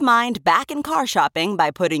peace of mind back in car shopping by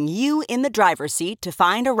putting you in the driver's seat to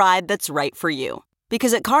find a ride that's right for you.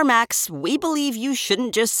 Because at CarMax, we believe you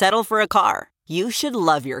shouldn't just settle for a car. You should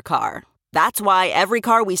love your car. That's why every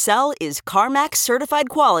car we sell is CarMax certified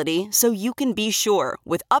quality, so you can be sure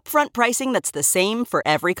with upfront pricing that's the same for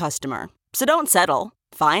every customer. So don't settle.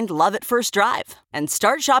 Find love at first drive and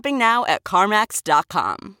start shopping now at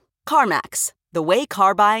CarMax.com. CarMax, the way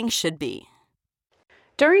car buying should be.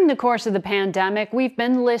 During the course of the pandemic, we've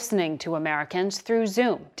been listening to Americans through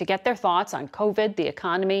Zoom to get their thoughts on COVID, the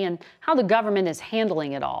economy, and how the government is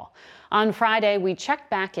handling it all. On Friday, we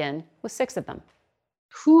checked back in with 6 of them.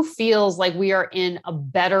 Who feels like we are in a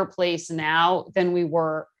better place now than we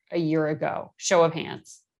were a year ago? Show of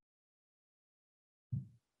hands.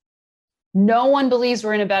 No one believes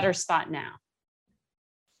we're in a better spot now.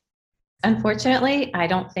 Unfortunately, I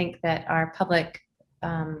don't think that our public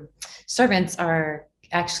servants are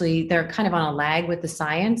actually, they're kind of on a lag with the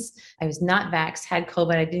science. I was not vaxxed, had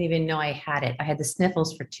COVID. I didn't even know I had it. I had the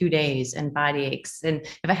sniffles for 2 days and body aches. And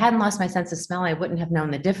if I hadn't lost my sense of smell, I wouldn't have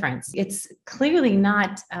known the difference. It's clearly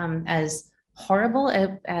not as horrible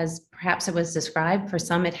as perhaps it was described. For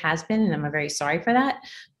some, it has been, and I'm very sorry for that.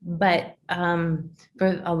 But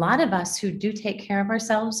for a lot of us who do take care of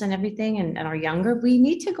ourselves and everything and are younger, we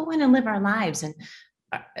need to go in and live our lives. And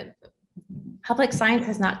public science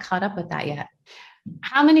has not caught up with that yet.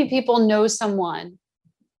 How many people know someone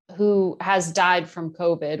who has died from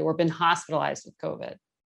COVID or been hospitalized with COVID?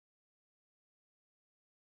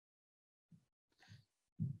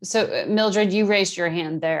 So, Mildred, you raised your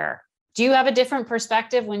hand there. Do you have a different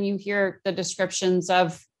perspective when you hear the descriptions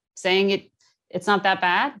of saying it's not that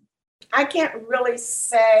bad? I can't really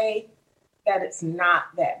say that it's not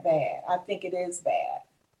that bad. I think it is bad.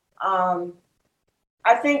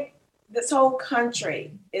 I think this whole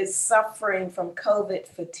country is suffering from COVID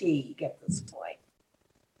fatigue at this point.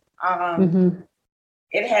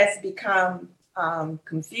 It has become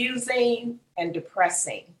confusing and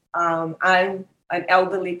depressing. I'm an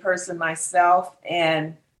elderly person myself,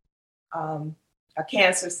 and a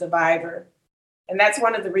cancer survivor. And that's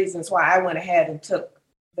one of the reasons why I went ahead and took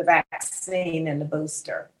the vaccine and the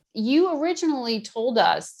booster. You originally told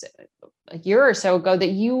us a year or so ago that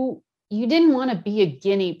you didn't want to be a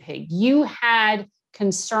guinea pig. You had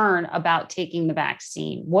concern about taking the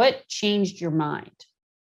vaccine. What changed your mind?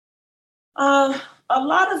 A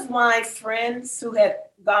lot of my friends who had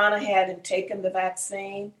gone ahead and taken the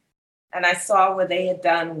vaccine, and I saw where they had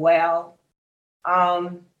done well.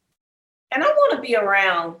 And I want to be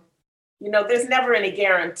around. There's never any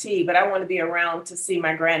guarantee, but I want to be around to see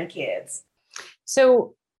my grandkids.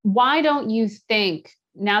 So why don't you think,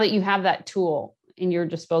 now that you have that tool in your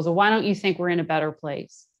disposal, why don't you think we're in a better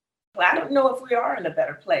place? Well, I don't know if we are in a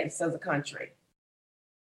better place as a country.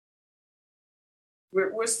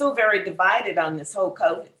 We're still very divided on this whole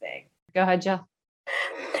COVID thing. Go ahead, Jill.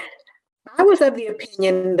 I was of the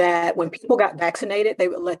opinion that when people got vaccinated, they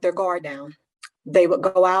would let their guard down. They would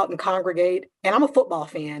go out and congregate. And I'm a football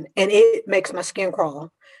fan, and it makes my skin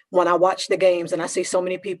crawl when I watch the games and I see so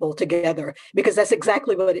many people together, because that's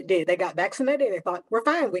exactly what it did. They got vaccinated. They thought, we're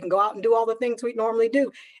fine. We can go out and do all the things we normally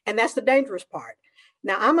do. And that's the dangerous part.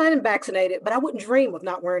 Now, I'm unvaccinated, but I wouldn't dream of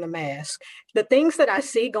not wearing a mask. The things that I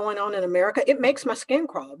see going on in America, it makes my skin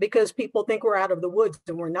crawl because people think we're out of the woods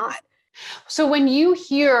and we're not. So when you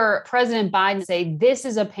hear President Biden say this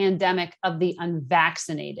is a pandemic of the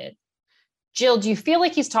unvaccinated, Jill, do you feel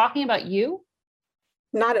like he's talking about you?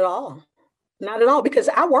 Not at all. Not at all, because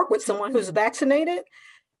I work with someone who's vaccinated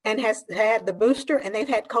and has had the booster, and they've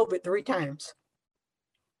had COVID 3 times.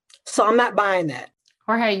 So I'm not buying that.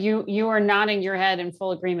 Jorge, you are nodding your head in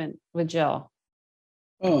full agreement with Jill.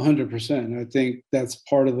 Oh, 100%. I think that's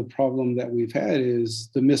part of the problem that we've had is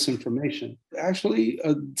the misinformation. Actually,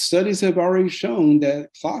 studies have already shown that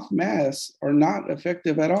cloth masks are not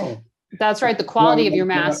effective at all. That's right. The quality of your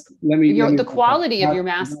mask. The quality of your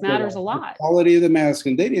mask matters a lot. The quality of the mask.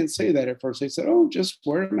 And they didn't say that at first. They said, oh, just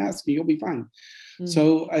wear a mask and you'll be fine. Mm-hmm.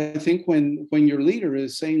 So I think when your leader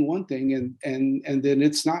is saying one thing and then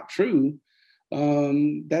it's not true,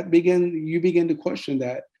 you begin to question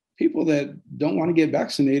that. People that don't want to get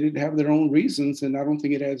vaccinated have their own reasons, and I don't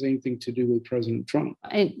think it has anything to do with President Trump.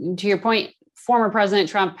 And to your point, former President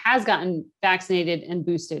Trump has gotten vaccinated and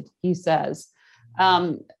boosted, he says.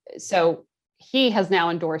 So he has now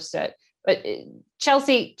endorsed it. But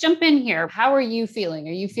Chelsea, jump in here. How are you feeling?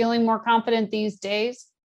 Are you feeling more confident these days?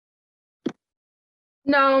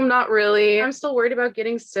 No, not really. I'm still worried about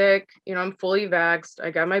getting sick. I'm fully vaxxed. I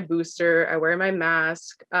got my booster. I wear my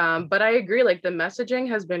mask. But I agree, the messaging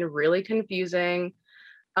has been really confusing.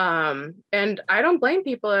 And I don't blame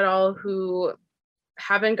people at all who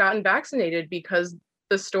haven't gotten vaccinated, because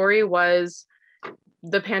the story was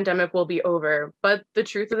the pandemic will be over. But the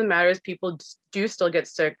truth of the matter is people do still get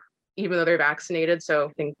sick, even though they're vaccinated. So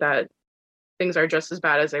I think that things are just as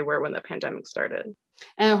bad as they were when the pandemic started.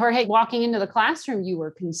 And Jorge, walking into the classroom, you were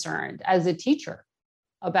concerned as a teacher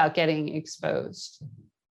about getting exposed.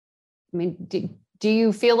 I mean, do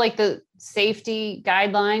you feel like the safety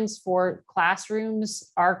guidelines for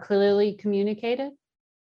classrooms are clearly communicated?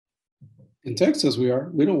 In Texas, we are.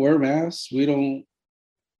 We don't wear masks. You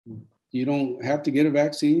don't have to get a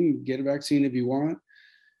vaccine. You get a vaccine if you want.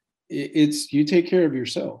 You take care of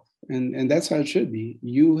yourself. And that's how it should be.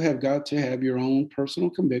 You have got to have your own personal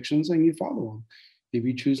convictions and you follow them. If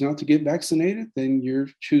you choose not to get vaccinated, then you're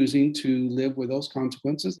choosing to live with those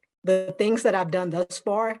consequences. The things that I've done thus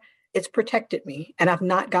far, it's protected me and I've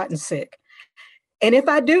not gotten sick. And if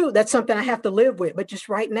I do, that's something I have to live with. But just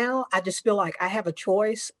right now, I just feel like I have a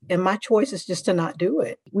choice, and my choice is just to not do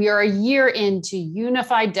it. We are a year into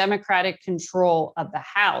unified Democratic control of the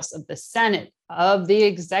House, of the Senate, of the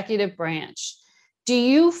executive branch. Do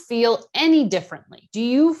you feel any differently? Do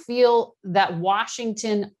you feel that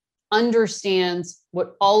Washington understands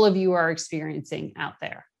what all of you are experiencing out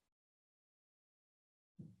there?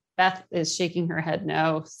 Beth is shaking her head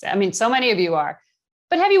no. I mean, so many of you are.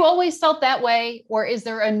 But have you always felt that way? Or is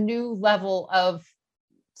there a new level of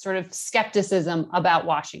sort of skepticism about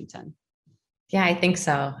Washington? Yeah, I think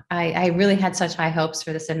so. I really had such high hopes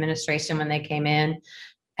for this administration when they came in.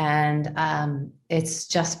 And it's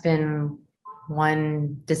just been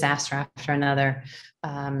one disaster after another.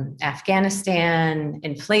 Afghanistan,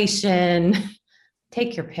 inflation,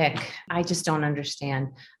 take your pick. I just don't understand.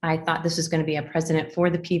 I thought this was going to be a president for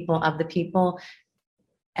the people, of the people.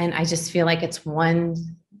 And I just feel like it's one,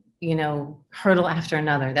 hurdle after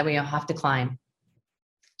another that we all have to climb.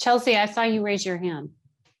 Chelsea, I saw you raise your hand.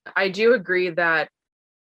 I do agree that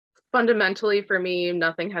fundamentally for me,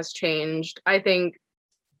 nothing has changed. I think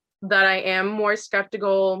that I am more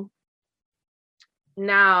skeptical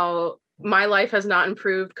now my life has not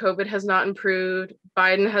improved. COVID has not improved.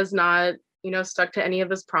 Biden has not, stuck to any of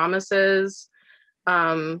his promises.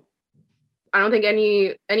 I don't think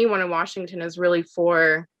anyone in Washington is really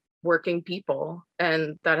for working people.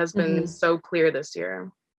 And that has been so clear this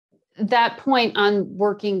year. That point on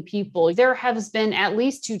working people, there has been at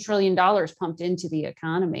least $2 trillion pumped into the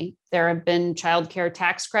economy. There have been childcare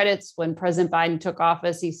tax credits. When President Biden took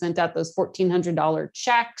office, he sent out those $1,400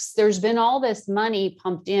 checks. There's been all this money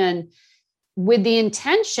pumped in with the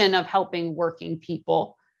intention of helping working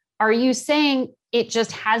people. Are you saying it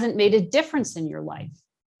just hasn't made a difference in your life?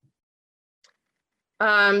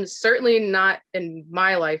 Certainly not in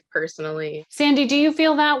my life personally. Sandy, do you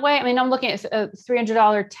feel that way? I mean, I'm looking at a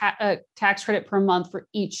 $300 tax credit per month for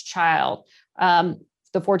each child. The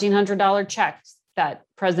 $1,400 checks that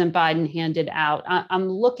President Biden handed out. I'm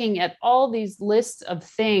looking at all these lists of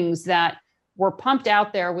things that were pumped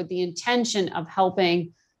out there with the intention of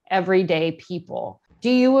helping everyday people. Do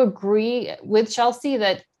you agree with Chelsea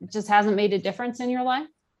that it just hasn't made a difference in your life?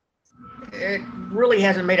 It really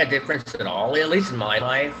hasn't made a difference at all, at least in my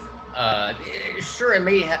life. Sure, it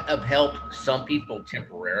may have helped some people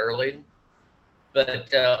temporarily,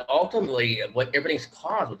 but ultimately, what everything's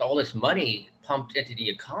caused with all this money pumped into the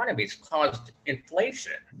economy, it's caused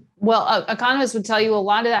inflation. Well, economists would tell you a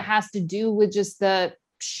lot of that has to do with just the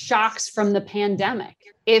shocks from the pandemic.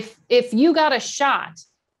 If you got a shot,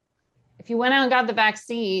 if you went out and got the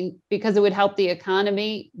vaccine because it would help the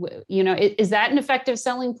economy, is that an effective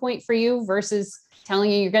selling point for you versus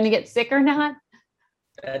telling you you're going to get sick or not?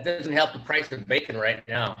 That doesn't help the price of bacon right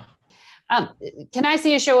now. Can I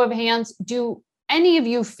see a show of hands? Do any of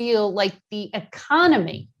you feel like the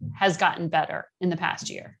economy has gotten better in the past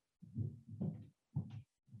year?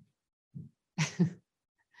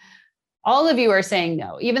 All of you are saying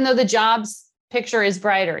no, even though the jobs picture is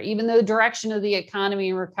brighter, even though the direction of the economy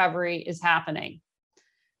and recovery is happening.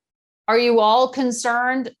 Are you all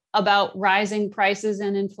concerned about rising prices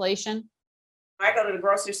and inflation? I go to the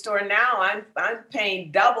grocery store now, I'm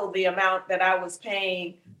paying double the amount that I was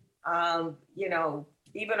paying,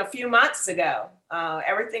 even a few months ago.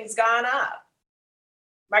 Everything's gone up.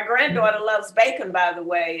 My granddaughter loves bacon, by the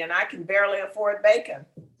way, and I can barely afford bacon.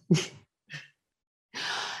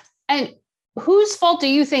 And whose fault do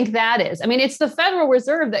you think that is? I mean, it's the Federal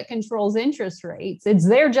Reserve that controls interest rates. It's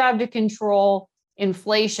their job to control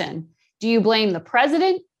inflation. Do you blame the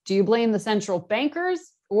president? Do you blame the central bankers?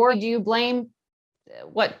 Or do you blame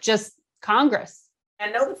just Congress? I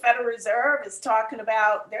know the Federal Reserve is talking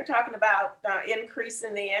about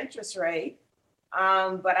increasing the interest rate,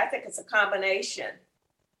 but I think it's a combination.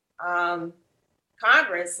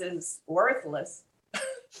 Congress is worthless.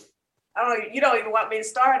 You don't even want me to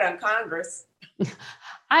start on Congress.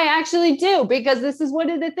 I actually do, because this is one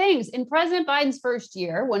of the things in President Biden's first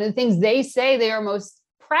year. One of the things they say they are most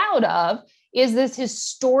proud of is this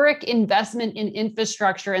historic investment in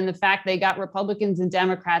infrastructure and the fact they got Republicans and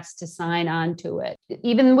Democrats to sign on to it.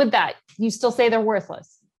 Even with that, you still say they're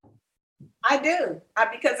worthless. I do,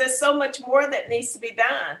 because there's so much more that needs to be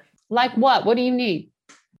done. Like what? What do you need?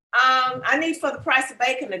 I need for the price of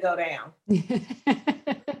bacon to go down.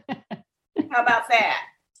 How about that?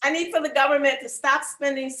 I need for the government to stop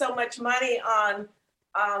spending so much money on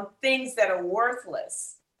things that are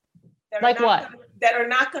worthless. Like what? That are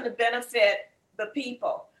not going to benefit the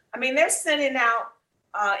people. I mean, they're sending out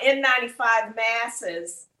N95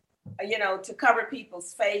 masks, to cover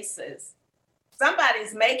people's faces.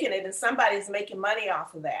 Somebody's making it and somebody's making money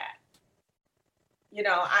off of that.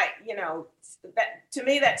 That to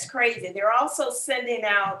me, that's crazy. They're also sending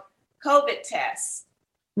out COVID tests.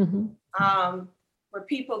 For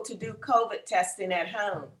people to do COVID testing at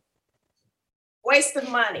home. Waste of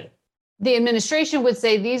money. The administration would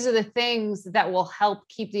say these are the things that will help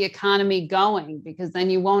keep the economy going, because then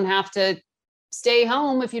you won't have to stay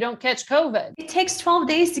home if you don't catch COVID. It takes 12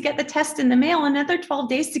 days to get the test in the mail, another 12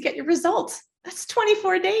 days to get your results. That's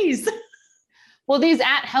 24 days. Well, these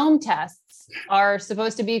at-home tests are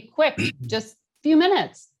supposed to be quick, just a few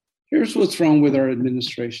minutes. Here's what's wrong with our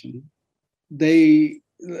administration.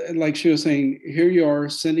 Like she was saying, here you are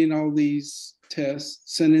sending all these tests,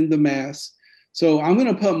 sending the masks. So I'm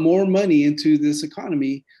going to put more money into this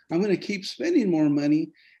economy. I'm going to keep spending more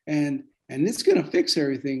money and it's going to fix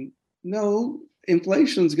everything. No,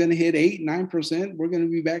 inflation is going to hit 8-9%. We're going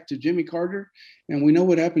to be back to Jimmy Carter. And we know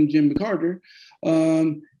what happened to Jimmy Carter.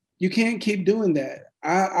 You can't keep doing that.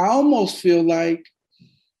 I almost feel like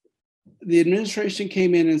the administration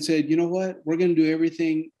came in and said, you know what, we're going to do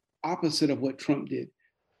everything opposite of what Trump did.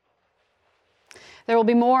 There will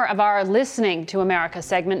be more of our Listening to America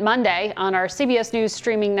segment Monday on our CBS News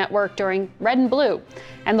streaming network during Red and Blue.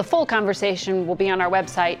 And the full conversation will be on our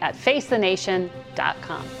website at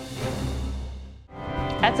facethenation.com.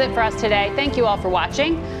 That's it for us today. Thank you all for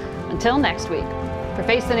watching. Until next week. For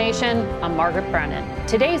Face the Nation, I'm Margaret Brennan.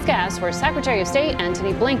 Today's guests were Secretary of State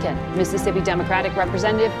Antony Blinken, Mississippi Democratic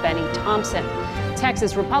Representative Benny Thompson,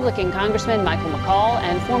 Texas Republican Congressman Michael McCaul,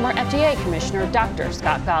 and former FDA Commissioner Dr.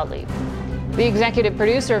 Scott Gottlieb. The executive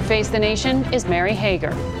producer of Face the Nation is Mary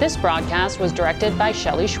Hager. This broadcast was directed by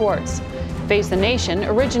Shelley Schwartz. Face the Nation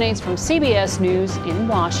originates from CBS News in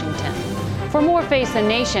Washington. For more Face the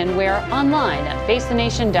Nation, we're online at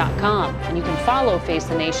facethenation.com. And you can follow Face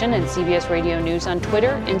the Nation and CBS Radio News on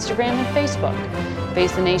Twitter, Instagram, and Facebook.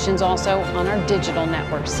 Face the Nation's also on our digital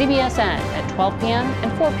network, CBSN, at 12 p.m.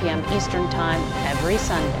 and 4 p.m. Eastern Time every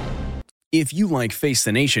Sunday. If you like Face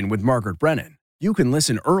the Nation with Margaret Brennan, you can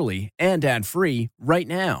listen early and ad-free right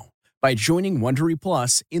now by joining Wondery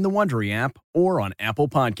Plus in the Wondery app or on Apple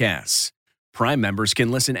Podcasts. Prime members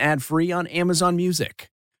can listen ad-free on Amazon Music.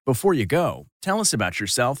 Before you go, tell us about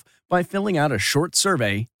yourself by filling out a short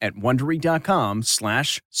survey at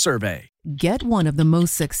Wondery.com/survey. Get one of the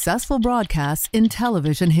most successful broadcasts in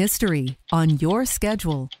television history on your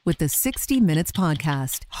schedule with the 60 Minutes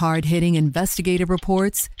Podcast. Hard-hitting investigative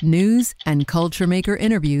reports, news, and culture maker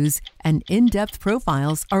interviews, and in-depth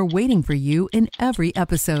profiles are waiting for you in every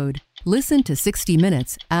episode. Listen to 60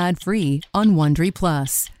 Minutes ad-free on Wondery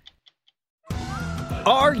Plus.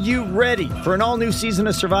 Are you ready for an all-new season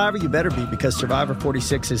of Survivor? You better be, because Survivor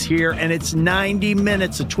 46 is here, and it's 90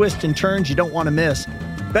 minutes of twists and turns you don't want to miss.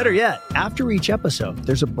 Better yet, after each episode,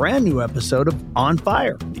 there's a brand new episode of On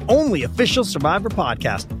Fire, the only official Survivor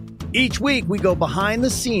podcast. Each week, we go behind the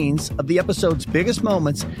scenes of the episode's biggest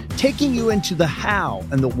moments, taking you into the how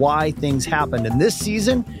and the why things happened. And this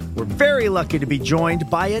season, we're very lucky to be joined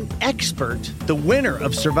by an expert, the winner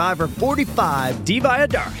of Survivor 45, Dee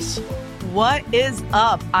Valladares. What is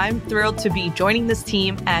up? I'm thrilled to be joining this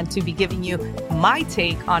team and to be giving you my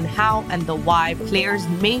take on how and the why players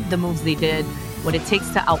made the moves they did, what it takes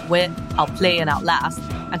to outwit, outplay, and outlast,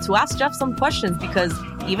 and to ask Jeff some questions, because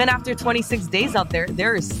even after 26 days out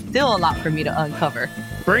there is still a lot for me to uncover.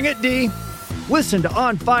 Bring it, Dee. Listen to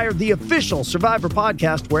On Fire, the official Survivor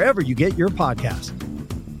podcast, wherever you get your podcasts.